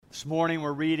This morning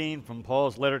we're reading from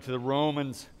Paul's letter to the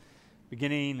Romans,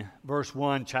 beginning verse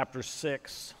 1, chapter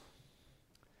 6.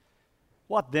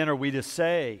 What then are we to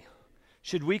say?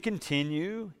 Should we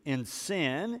continue in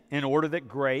sin in order that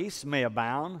grace may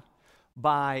abound?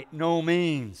 By no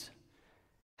means.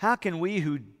 How can we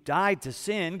who died to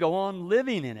sin go on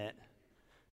living in it?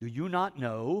 Do you not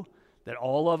know that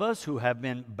all of us who have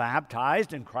been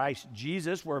baptized in Christ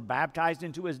Jesus were baptized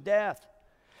into his death?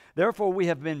 Therefore, we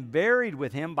have been buried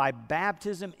with him by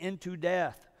baptism into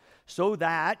death, so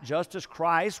that, just as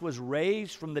Christ was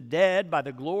raised from the dead by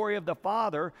the glory of the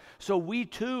Father, so we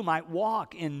too might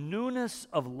walk in newness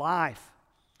of life.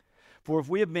 For if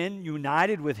we have been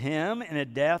united with him in a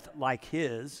death like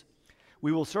his,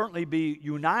 we will certainly be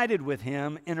united with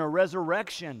him in a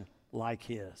resurrection like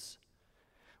his.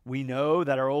 We know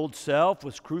that our old self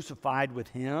was crucified with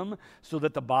him so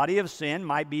that the body of sin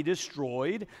might be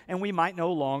destroyed and we might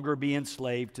no longer be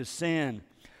enslaved to sin.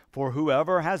 For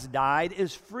whoever has died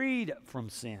is freed from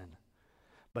sin.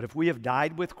 But if we have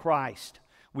died with Christ,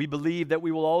 we believe that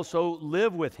we will also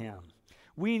live with him.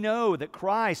 We know that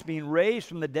Christ, being raised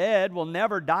from the dead, will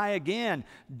never die again.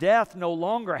 Death no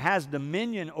longer has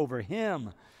dominion over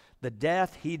him. The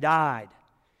death he died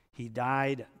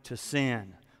to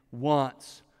sin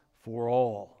once for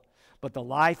all. But the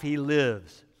life he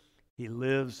lives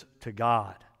to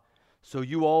God. So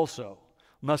you also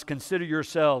must consider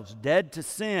yourselves dead to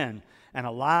sin and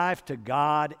alive to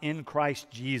God in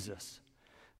Christ Jesus.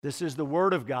 This is the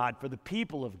word of God for the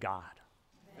people of God.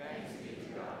 Thanks be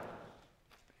to God.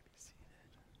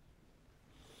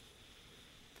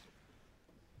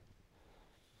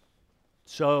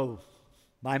 So,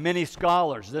 by many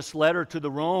scholars, this letter to the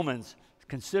Romans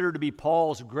considered to be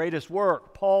Paul's greatest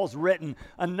work. Paul's written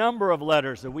a number of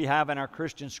letters that we have in our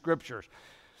Christian scriptures.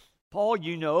 Paul,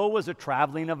 was a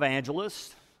traveling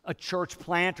evangelist, a church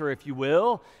planter, if you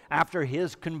will. After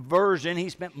his conversion, he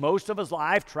spent most of his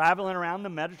life traveling around the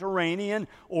Mediterranean,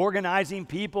 organizing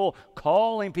people,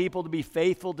 calling people to be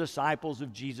faithful disciples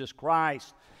of Jesus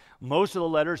Christ. Most of the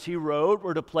letters he wrote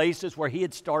were to places where he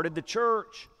had started the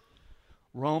church.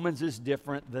 Romans is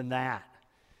different than that.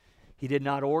 He did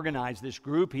not organize this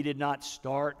group. He did not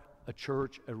start a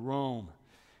church at Rome.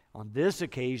 On this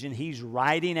occasion, he's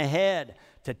riding ahead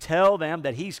to tell them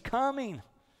that he's coming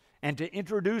and to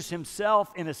introduce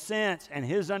himself in a sense and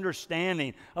his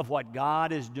understanding of what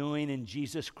God is doing in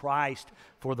Jesus Christ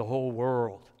for the whole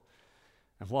world.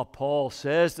 And what Paul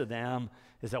says to them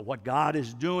is that what God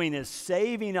is doing is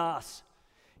saving us.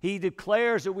 He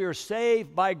declares that we are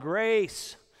saved by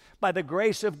grace, by the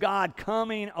grace of God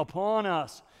coming upon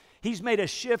us. He's made a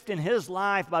shift in his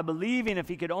life by believing if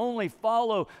he could only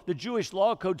follow the Jewish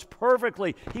law codes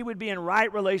perfectly, he would be in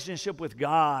right relationship with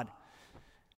God.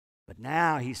 But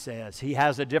now, he says, he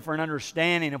has a different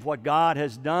understanding of what God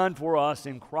has done for us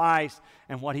in Christ,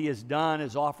 and what he has done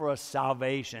is offer us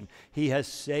salvation. He has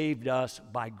saved us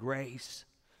by grace.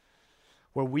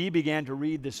 Where we began to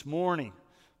read this morning,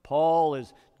 Paul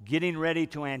is getting ready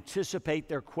to anticipate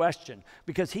their question,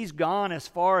 because he's gone as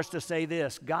far as to say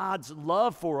this: God's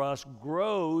love for us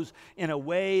grows in a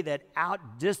way that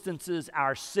outdistances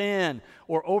our sin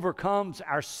or overcomes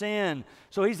our sin.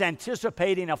 So he's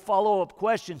anticipating a follow-up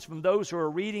questions from those who are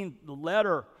reading the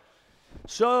letter.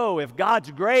 So if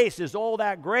God's grace is all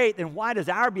that great, then why does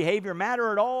our behavior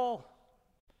matter at all?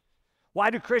 Why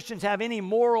do Christians have any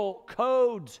moral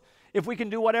codes if we can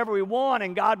do whatever we want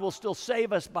and God will still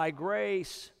save us by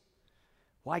grace?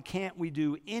 Why can't we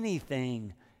do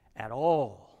anything at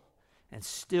all and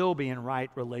still be in right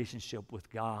relationship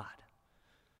with God?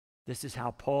 This is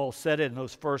how Paul said it in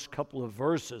those first couple of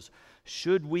verses.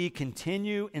 Should we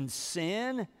continue in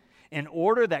sin in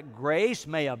order that grace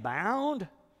may abound?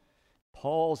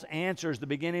 Paul's answer is the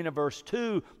beginning of verse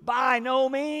 2. By no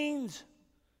means.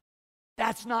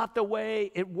 That's not the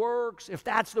way it works. If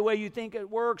that's the way you think it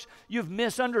works, you've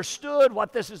misunderstood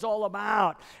what this is all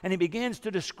about. And he begins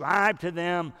to describe to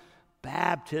them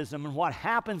baptism and what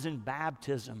happens in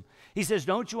baptism. He says,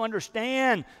 don't you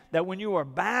understand that when you are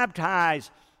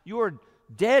baptized, you are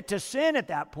dead to sin at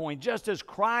that point, just as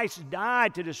Christ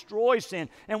died to destroy sin.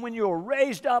 And when you are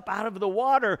raised up out of the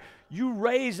water, you're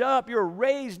raised up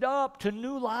to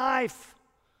new life.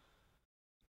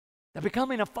 That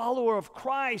becoming a follower of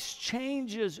Christ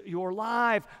changes your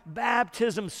life.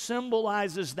 Baptism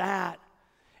symbolizes that.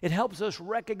 It helps us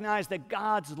recognize that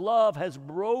God's love has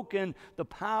broken the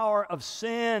power of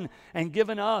sin and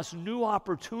given us new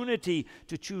opportunity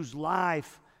to choose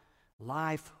life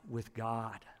with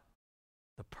God.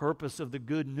 The purpose of the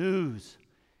good news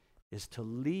is to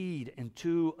lead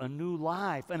into a new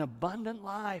life, an abundant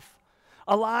life,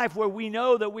 A life where we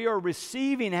know that we are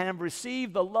receiving and have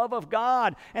received the love of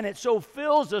God, and it so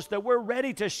fills us that we're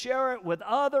ready to share it with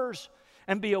others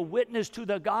and be a witness to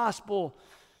the gospel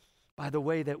by the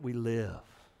way that we live.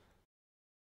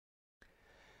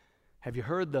 Have you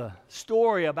heard the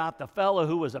story about the fellow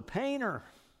who was a painter?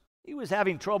 He was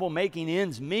having trouble making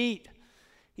ends meet.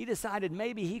 He decided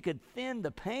maybe he could thin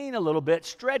the paint a little bit,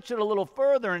 stretch it a little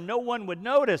further, and no one would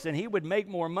notice, and he would make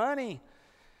more money.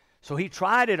 So he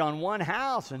tried it on one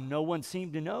house, and no one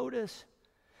seemed to notice.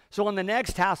 So on the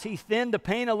next house, he thinned the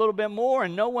paint a little bit more,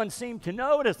 and no one seemed to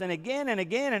notice. And again,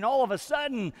 and all of a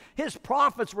sudden, his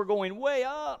profits were going way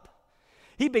up.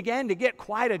 He began to get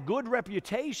quite a good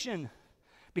reputation.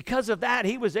 Because of that,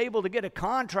 he was able to get a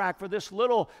contract for this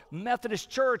little Methodist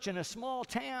church in a small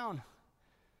town.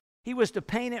 He was to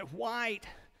paint it white.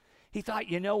 He thought,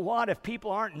 you know what, if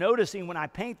people aren't noticing when I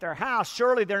paint their house,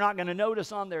 surely they're not going to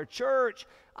notice on their church.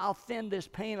 I'll thin this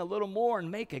paint a little more and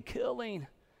make a killing.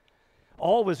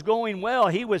 All was going well.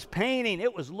 He was painting.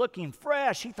 It was looking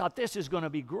fresh. He thought this is going to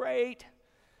be great.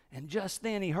 And just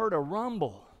then he heard a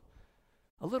rumble,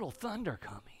 a little thunder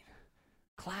coming,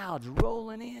 clouds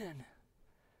rolling in.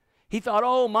 He thought,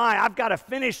 oh my, I've got to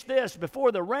finish this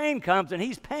before the rain comes. And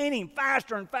he's painting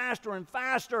faster and faster and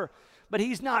faster, but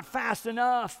he's not fast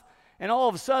enough. And all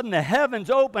of a sudden, the heavens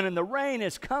open and the rain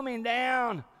is coming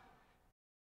down.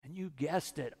 And you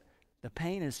guessed it, the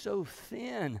paint is so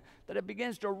thin that it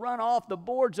begins to run off the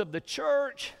boards of the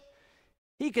church.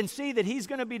 He can see that he's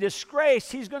going to be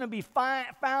disgraced. He's going to be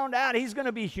found out. He's going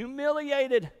to be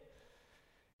humiliated.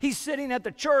 He's sitting at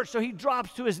the church, so he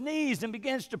drops to his knees and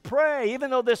begins to pray, even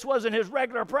though this wasn't his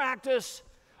regular practice.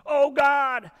 Oh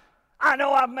God, I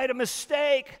know I've made a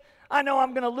mistake. I know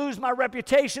I'm going to lose my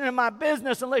reputation and my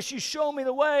business unless you show me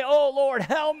the way. Oh, Lord,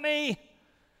 help me.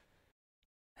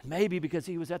 And maybe because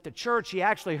he was at the church, he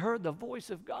actually heard the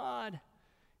voice of God.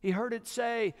 He heard it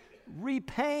say,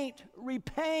 repaint,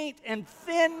 repaint, and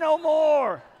thin no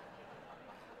more.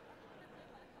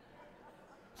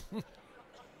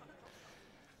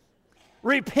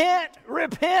 Repent,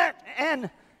 repent, and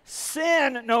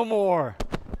sin no more.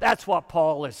 That's what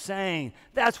Paul is saying.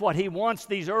 That's what he wants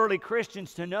these early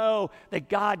Christians to know, that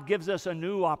God gives us a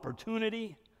new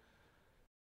opportunity.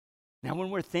 Now,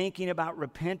 when we're thinking about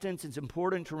repentance, it's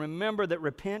important to remember that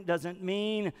repent doesn't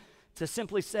mean to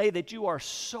simply say that you are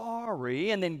sorry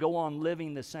and then go on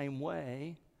living the same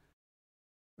way.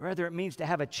 Rather, it means to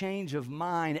have a change of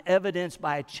mind, evidenced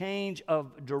by a change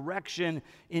of direction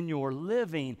in your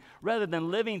living. Rather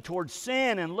than living towards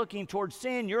sin and looking towards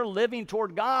sin, you're living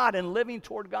toward God and living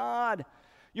toward God.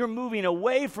 You're moving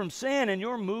away from sin and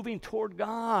you're moving toward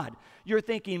God. You're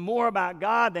thinking more about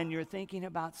God than you're thinking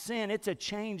about sin. It's a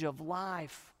change of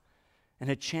life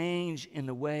and a change in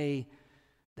the way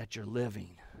that you're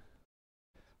living.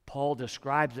 Paul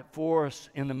describes it for us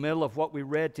in the middle of what we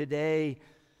read today.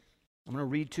 I'm going to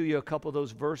read to you a couple of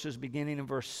those verses beginning in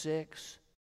verse 6.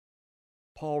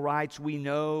 Paul writes, we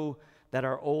know that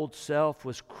our old self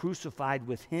was crucified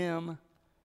with him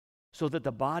so that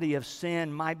the body of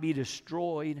sin might be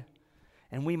destroyed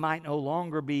and we might no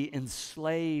longer be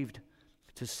enslaved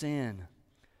to sin.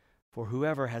 For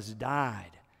whoever has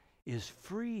died is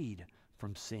freed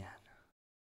from sin.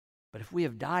 But if we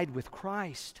have died with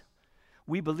Christ,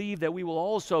 we believe that we will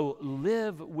also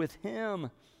live with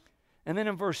him. And then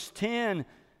in verse 10,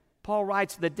 Paul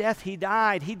writes, the death he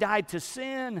died to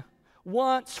sin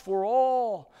once for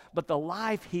all. But the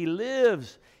life he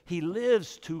lives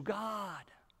to God.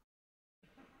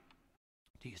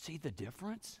 Do you see the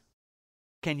difference?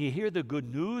 Can you hear the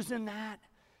good news in that?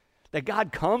 That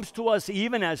God comes to us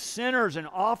even as sinners and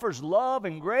offers love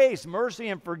and grace, mercy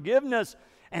and forgiveness,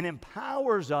 and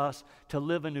empowers us to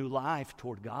live a new life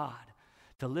toward God,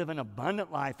 to live an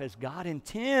abundant life as God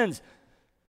intends.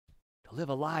 Live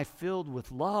a life filled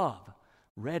with love,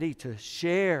 ready to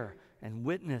share and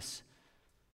witness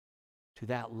to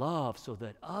that love so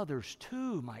that others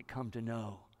too might come to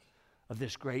know of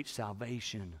this great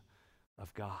salvation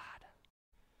of God.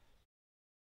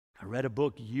 I read a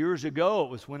book years ago. It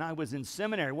was when I was in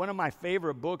seminary. One of my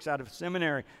favorite books out of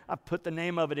seminary. I put the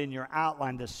name of it in your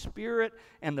outline, The Spirit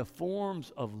and the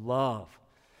Forms of Love.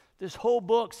 This whole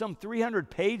book, some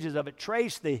 300 pages of it,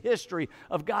 traced the history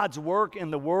of God's work in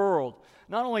the world,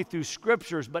 not only through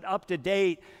scriptures, but up to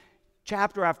date,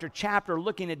 chapter after chapter,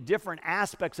 looking at different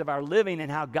aspects of our living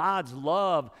and how God's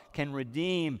love can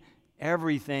redeem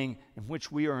everything in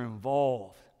which we are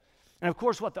involved. And of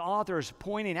course, what the author is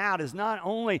pointing out is not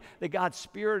only that God's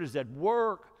Spirit is at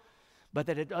work, but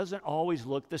that it doesn't always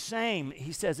look the same.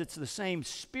 He says it's the same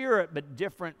Spirit, but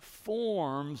different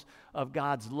forms of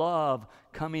God's love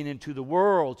coming into the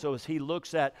world. So as he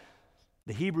looks at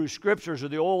the Hebrew Scriptures or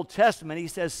the Old Testament, he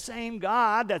says same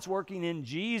God that's working in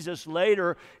Jesus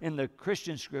later in the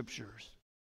Christian Scriptures.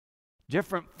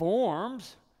 Different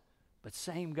forms, but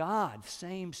same God,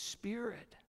 same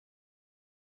Spirit.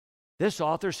 This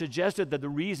author suggested that the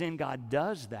reason God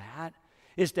does that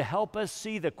is to help us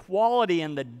see the quality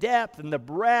and the depth and the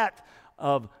breadth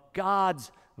of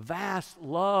God's vast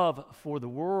love for the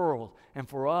world and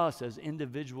for us as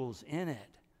individuals in it.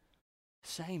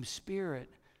 Same Spirit,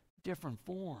 different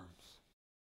forms.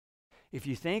 If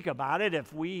you think about it,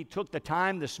 if we took the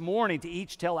time this morning to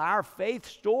each tell our faith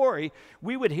story,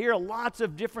 we would hear lots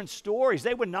of different stories.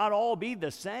 They would not all be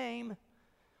the same.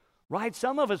 Right?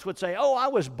 Some of us would say, oh, I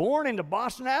was born into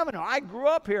Boston Avenue. I grew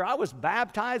up here. I was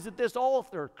baptized at this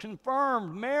altar,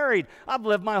 confirmed, married. I've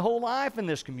lived my whole life in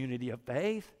this community of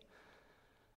faith.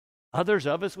 Others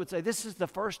of us would say, this is the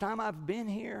first time I've been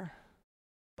here,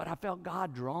 but I felt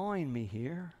God drawing me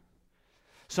here.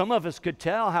 Some of us could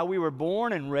tell how we were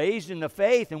born and raised in the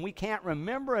faith, and we can't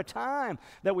remember a time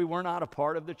that we were not a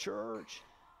part of the church.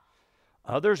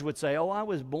 Others would say, oh, I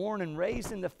was born and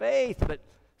raised in the faith, but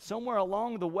somewhere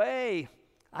along the way,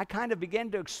 I kind of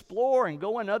began to explore and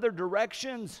go in other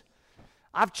directions.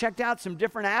 I've checked out some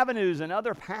different avenues and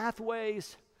other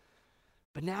pathways,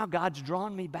 but now God's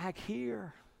drawn me back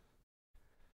here.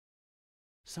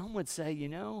 Some would say, you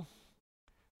know,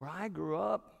 where I grew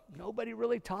up, nobody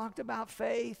really talked about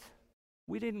faith.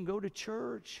 We didn't go to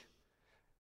church.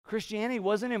 Christianity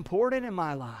wasn't important in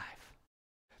my life.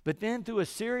 But then through a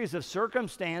series of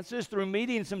circumstances, through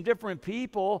meeting some different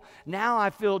people, now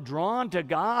I feel drawn to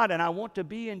God and I want to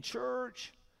be in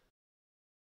church.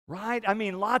 Right? I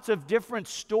mean, lots of different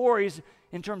stories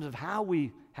in terms of how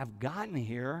we have gotten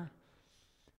here.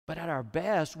 But at our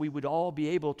best, we would all be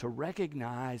able to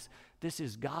recognize this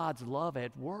is God's love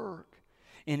at work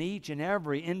in each and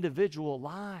every individual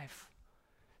life.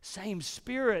 Same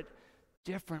Spirit,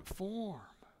 different form.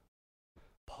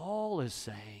 Paul is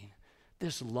saying,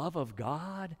 this love of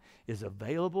God is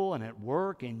available and at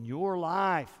work in your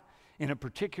life in a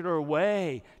particular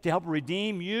way to help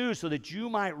redeem you so that you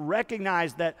might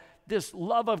recognize that this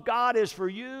love of God is for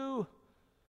you.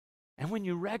 And when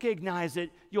you recognize it,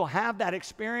 you'll have that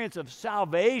experience of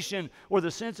salvation or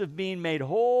the sense of being made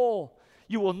whole.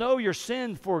 You will know your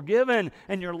sin forgiven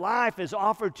and your life is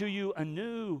offered to you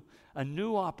anew, a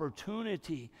new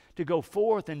opportunity to go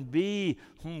forth and be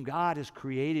whom God has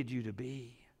created you to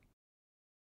be.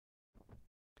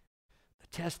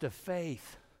 Test of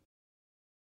faith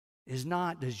is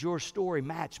not, does your story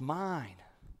match mine?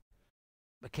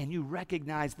 But can you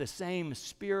recognize the same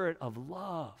Spirit of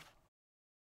love?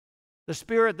 The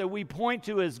Spirit that we point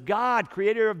to as God,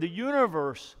 creator of the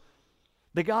universe.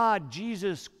 The God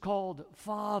Jesus called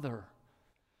Father.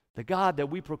 The God that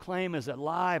we proclaim is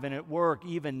alive and at work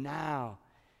even now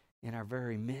in our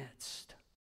very midst.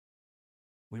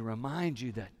 We remind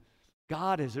you that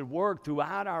God is at work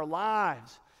throughout our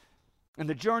lives. And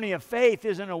the journey of faith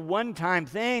isn't a one-time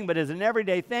thing, but is an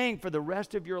everyday thing for the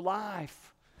rest of your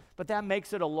life. But that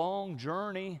makes it a long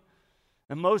journey.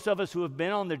 And most of us who have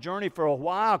been on the journey for a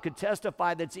while could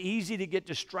testify that it's easy to get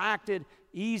distracted,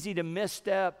 easy to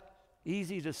misstep,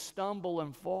 easy to stumble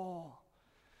and fall.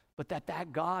 But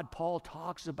that God Paul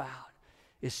talks about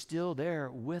is still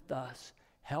there with us,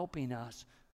 helping us,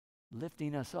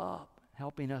 lifting us up,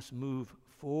 helping us move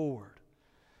forward.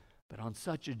 But on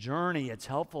such a journey, it's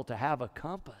helpful to have a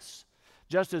compass.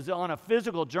 Just as on a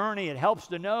physical journey, it helps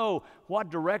to know what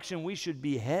direction we should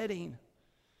be heading.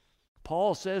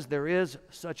 Paul says there is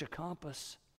such a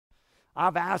compass.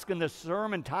 I've asked in the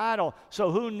sermon title,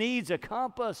 so who needs a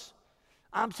compass?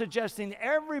 I'm suggesting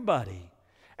everybody.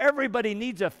 Everybody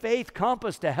needs a faith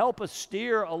compass to help us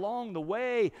steer along the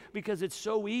way because it's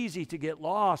so easy to get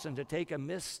lost and to take a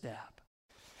misstep.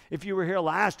 If you were here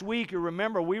last week, you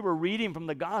remember we were reading from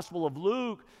the Gospel of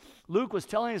Luke. Luke was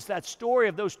telling us that story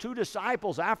of those two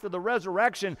disciples after the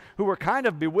resurrection who were kind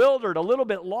of bewildered, a little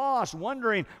bit lost,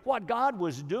 wondering what God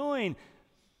was doing.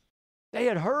 They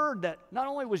had heard that not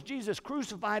only was Jesus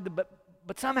crucified,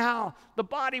 but somehow the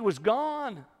body was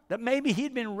gone, that maybe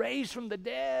he'd been raised from the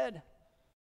dead.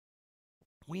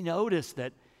 We noticed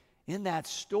that in that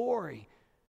story,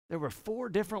 there were 4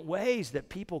 different ways that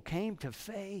people came to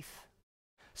faith.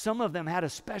 Some of them had a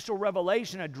special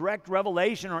revelation, a direct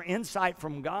revelation or insight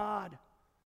from God.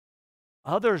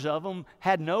 Others of them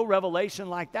had no revelation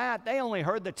like that. They only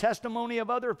heard the testimony of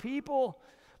other people,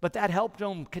 but that helped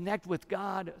them connect with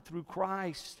God through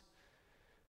Christ.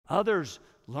 Others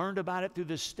learned about it through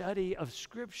the study of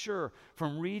Scripture,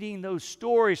 from reading those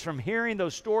stories, from hearing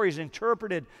those stories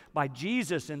interpreted by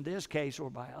Jesus in this case or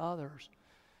by others.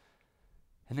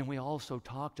 And then we also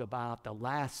talked about the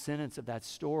last sentence of that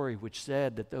story, which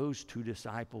said that those two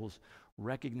disciples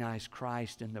recognized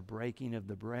Christ in the breaking of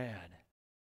the bread.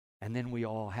 And then we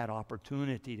all had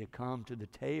opportunity to come to the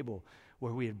table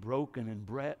where we had broken and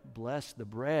blessed the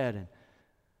bread and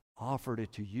offered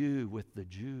it to you with the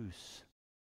juice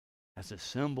as a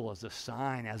symbol, as a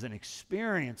sign, as an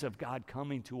experience of God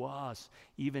coming to us,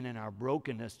 even in our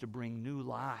brokenness, to bring new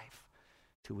life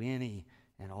to any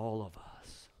and all of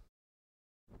us.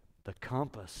 The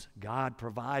compass God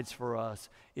provides for us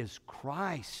is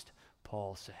Christ,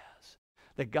 Paul says.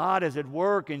 That God is at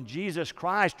work in Jesus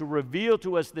Christ to reveal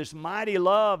to us this mighty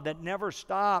love that never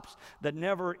stops, that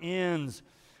never ends.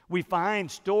 We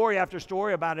find story after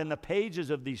story about it in the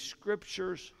pages of these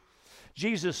scriptures.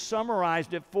 Jesus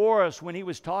summarized it for us when he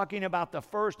was talking about the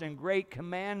first and great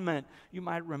commandment. You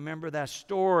might remember that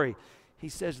story. He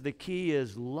says the key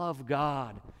is love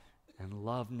God and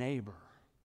love neighbor.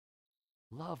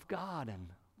 Love God and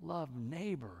love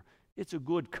neighbor. It's a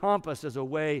good compass as a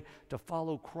way to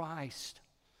follow Christ.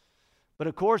 But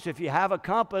of course, if you have a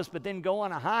compass but then go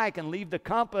on a hike and leave the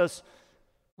compass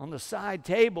on the side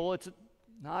table, it's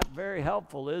not very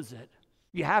helpful, is it?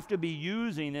 You have to be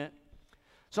using it.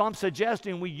 So I'm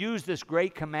suggesting we use this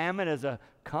great commandment as a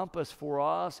compass for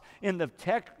us. In the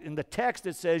text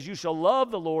it says, you shall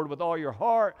love the Lord with all your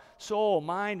heart, soul,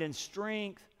 mind, and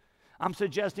strength. I'm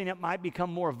suggesting it might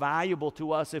become more valuable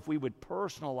to us if we would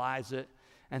personalize it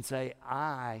and say,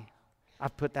 I've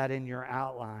put that in your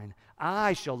outline.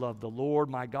 I shall love the Lord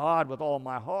my God with all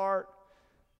my heart,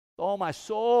 with all my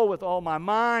soul, with all my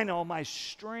mind, all my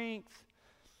strength.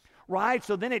 Right?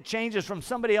 So then it changes from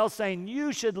somebody else saying,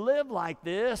 you should live like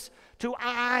this, to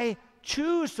I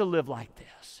choose to live like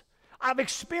this. I've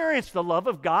experienced the love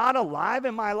of God alive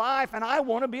in my life, and I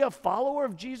want to be a follower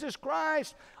of Jesus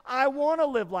Christ. I want to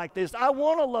live like this. I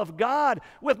want to love God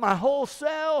with my whole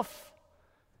self.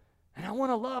 And I want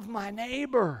to love my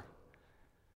neighbor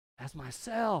as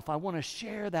myself. I want to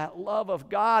share that love of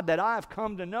God that I've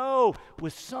come to know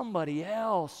with somebody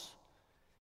else.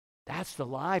 That's the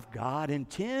life God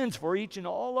intends for each and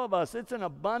all of us. It's an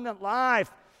abundant life.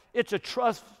 It's a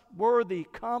trustworthy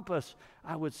compass,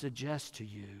 I would suggest to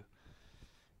you.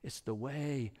 It's the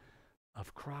way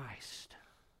of Christ.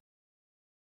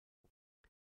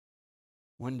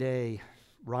 One day,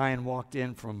 Ryan walked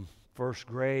in from first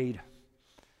grade.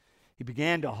 He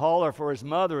began to holler for his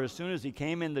mother as soon as he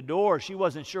came in the door. She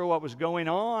wasn't sure what was going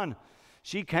on.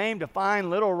 She came to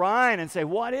find little Ryan and say,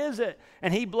 what is it?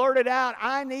 And he blurted out,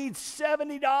 I need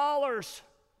 $70.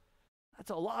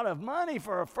 That's a lot of money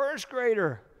for a first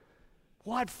grader.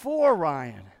 What for,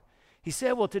 Ryan? He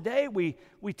said, well, today we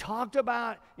talked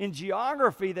about in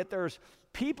geography that there's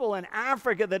people in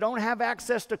Africa that don't have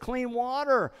access to clean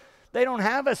water. They don't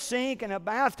have a sink and a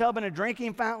bathtub and a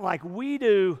drinking fountain like we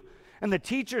do. And the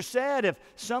teacher said if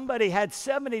somebody had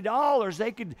 $70,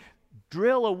 they could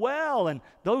drill a well, and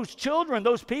those children,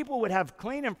 those people would have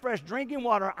clean and fresh drinking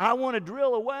water. I want to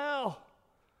drill a well.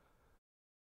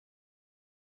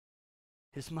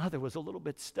 His mother was a little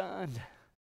bit stunned.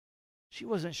 She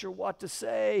wasn't sure what to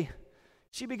say.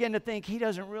 She began to think, he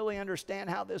doesn't really understand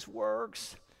how this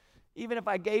works. Even if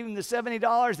I gave him the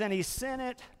 $70 and he sent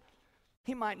it,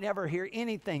 he might never hear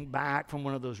anything back from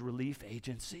one of those relief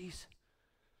agencies.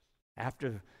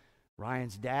 After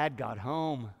Ryan's dad got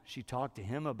home, she talked to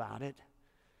him about it.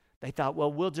 They thought,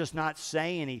 well, we'll just not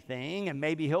say anything and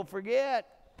maybe he'll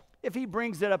forget. If he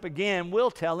brings it up again,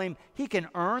 we'll tell him he can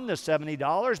earn the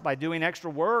 $70 by doing extra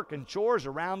work and chores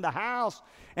around the house.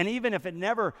 And even if it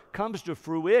never comes to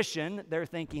fruition, they're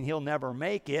thinking he'll never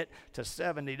make it to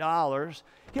 $70.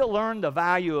 He'll learn the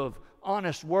value of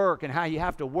honest work and how you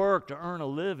have to work to earn a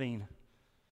living.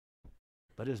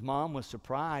 But his mom was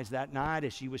surprised that night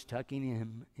as she was tucking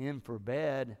him in for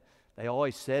bed. They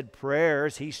always said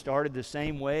prayers. He started the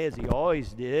same way as he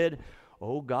always did.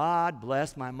 Oh, God,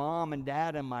 bless my mom and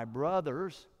dad and my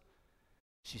brothers.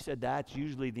 She said that's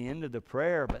usually the end of the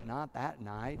prayer, but not that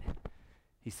night.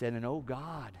 He said, and oh,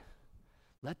 God,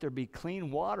 let there be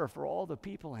clean water for all the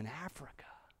people in Africa.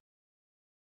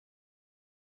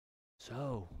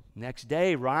 So, next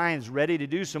day, Ryan's ready to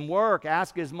do some work.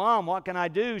 Ask his mom, what can I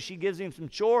do? She gives him some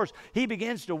chores. He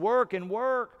begins to work and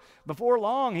work. Before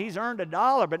long, he's earned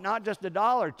 $1, but not just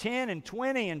 $1, 10 and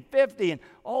 20 and 50, and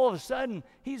all of a sudden,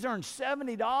 he's earned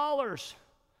 $70.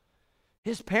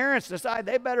 His parents decide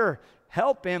they better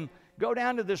help him go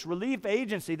down to this relief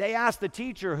agency. They ask the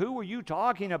teacher, who were you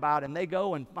talking about? And they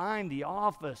go and find the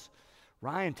office.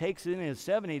 Ryan takes in his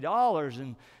 $70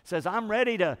 and says, I'm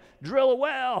ready to drill a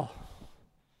well.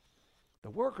 The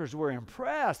workers were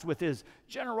impressed with his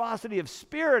generosity of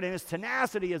spirit and his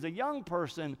tenacity as a young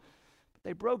person.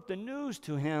 They broke the news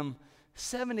to him.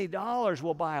 $70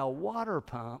 will buy a water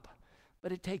pump,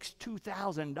 but it takes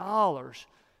 $2,000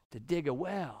 to dig a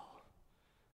well.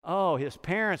 Oh, his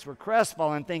parents were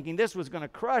crestfallen, thinking this was going to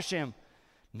crush him.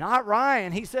 Not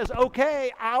Ryan. He says,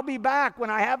 okay, I'll be back when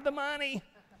I have the money.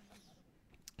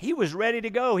 He was ready to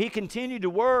go. He continued to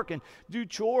work and do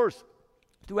chores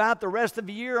throughout the rest of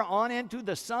the year on into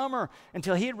the summer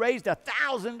until he had raised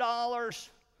 $1,000.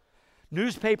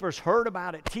 Newspapers heard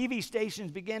about it. TV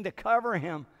stations began to cover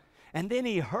him. And then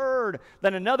he heard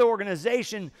that another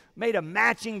organization made a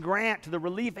matching grant to the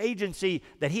relief agency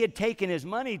that he had taken his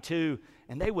money to,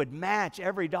 and they would match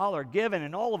every dollar given.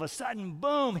 And all of a sudden,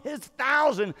 boom, his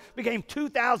 $1,000 became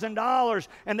 $2,000,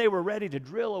 and they were ready to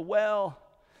drill a well.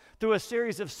 Through a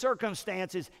series of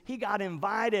circumstances, he got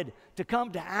invited to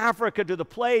come to Africa, to the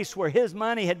place where his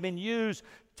money had been used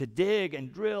to dig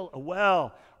and drill a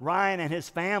well. Ryan and his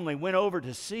family went over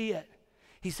to see it.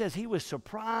 He says he was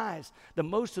surprised that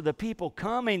most of the people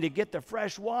coming to get the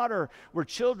fresh water were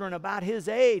children about his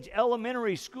age,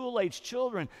 elementary school-age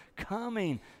children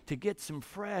coming to get some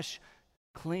fresh,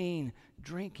 clean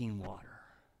drinking water.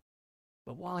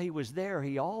 But while he was there,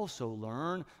 he also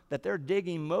learned that they're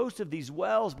digging most of these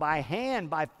wells by hand,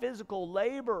 by physical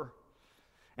labor.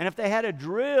 And if they had a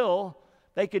drill,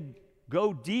 they could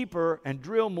go deeper and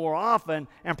drill more often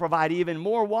and provide even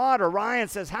more water. Ryan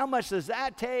says, how much does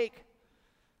that take?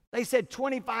 They said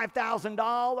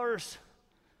 $25,000.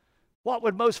 What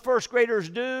would most first graders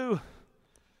do?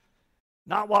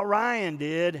 Not what Ryan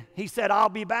did. He said, I'll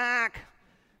be back.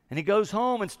 And he goes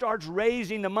home and starts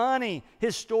raising the money.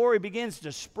 His story begins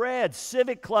to spread.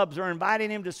 Civic clubs are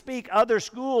inviting him to speak. Other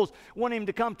schools want him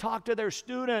to come talk to their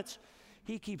students.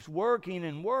 He keeps working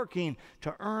and working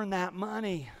to earn that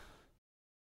money.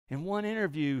 In one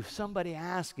interview, somebody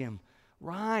asked him,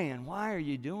 Ryan, why are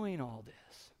you doing all this?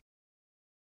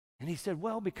 And he said,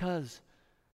 well, because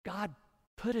God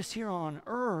put us here on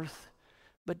earth,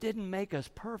 but didn't make us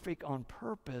perfect on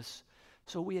purpose,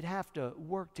 so we'd have to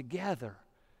work together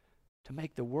to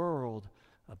make the world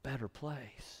a better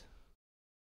place.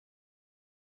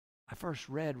 I first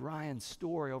read Ryan's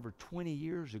story over 20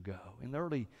 years ago. In the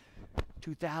early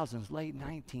 2000s, late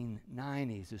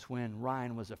 1990s is when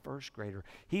Ryan was a first grader.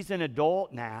 He's an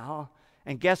adult now,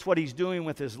 and guess what he's doing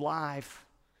with his life?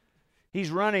 He's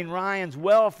running Ryan's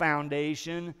Well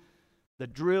Foundation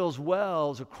that drills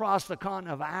wells across the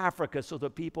continent of Africa so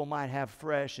that people might have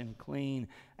fresh and clean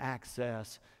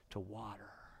access to water.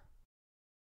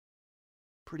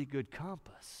 Pretty good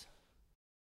compass.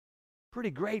 Pretty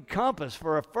great compass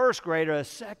for a first grader, a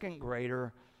second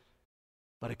grader,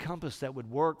 but a compass that would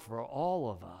work for all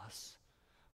of us.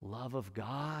 Love of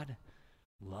God,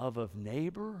 love of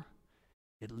neighbor.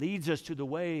 It leads us to the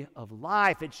way of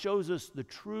life. It shows us the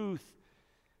truth.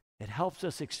 It helps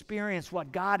us experience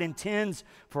what God intends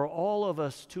for all of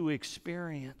us to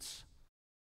experience.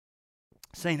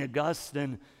 St.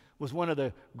 Augustine was one of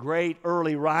the great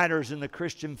early writers in the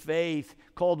Christian faith,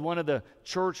 called one of the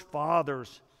church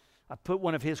fathers. I put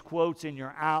one of his quotes in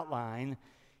your outline.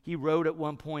 He wrote at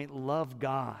one point, love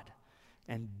God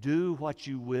and do what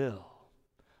you will.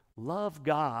 Love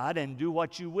God and do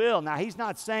what you will. Now, he's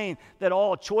not saying that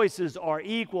all choices are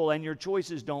equal and your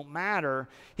choices don't matter.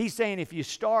 He's saying if you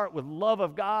start with love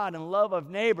of God and love of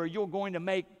neighbor, you're going to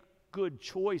make good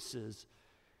choices.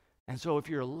 And so if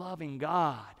you're loving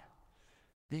God,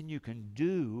 then you can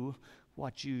do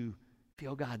what you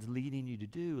feel God's leading you to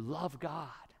do. Love God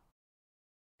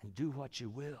and do what you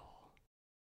will.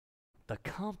 The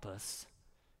compass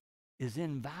is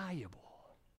invaluable.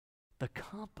 The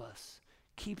compass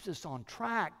keeps us on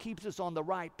track, keeps us on the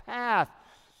right path,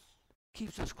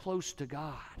 keeps us close to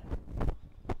God.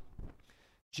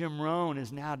 Jim Rohn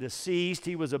is now deceased.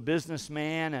 He was a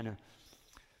businessman and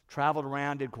traveled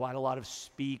around, did quite a lot of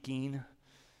speaking.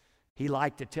 He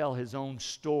liked to tell his own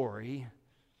story.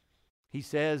 He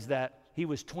says that he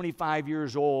was 25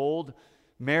 years old,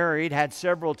 married, had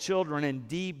several children, and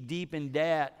deep in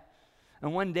debt.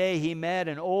 And one day he met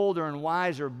an older and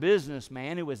wiser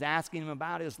businessman who was asking him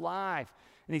about his life.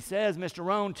 And he says, Mr.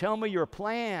 Rohn, tell me your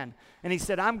plan. And he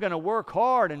said, I'm going to work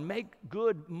hard and make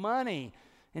good money.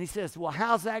 And he says, well,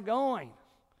 how's that going?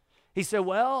 He said,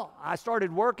 well, I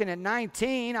started working at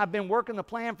 19. I've been working the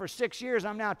plan for 6 years.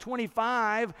 I'm now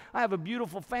 25. I have a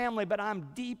beautiful family, but I'm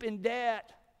deep in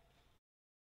debt.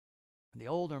 And the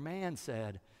older man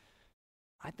said,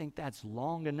 I think that's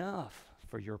long enough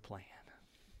for your plan.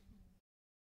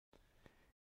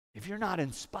 if you're not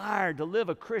inspired to live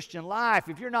a Christian life,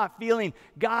 if you're not feeling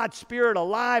God's Spirit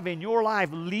alive in your life,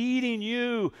 leading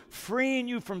you, freeing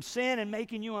you from sin and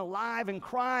making you alive in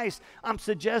Christ, I'm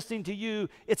suggesting to you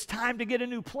it's time to get a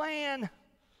new plan.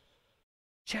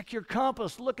 Check your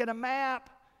compass, look at a map.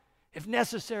 If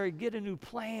necessary, get a new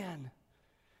plan.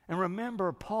 And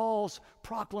remember Paul's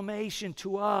proclamation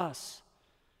to us.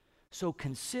 So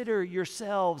consider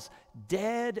yourselves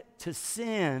dead to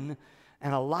sin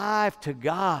and alive to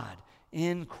God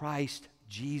in Christ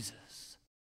Jesus.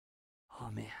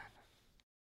 Amen.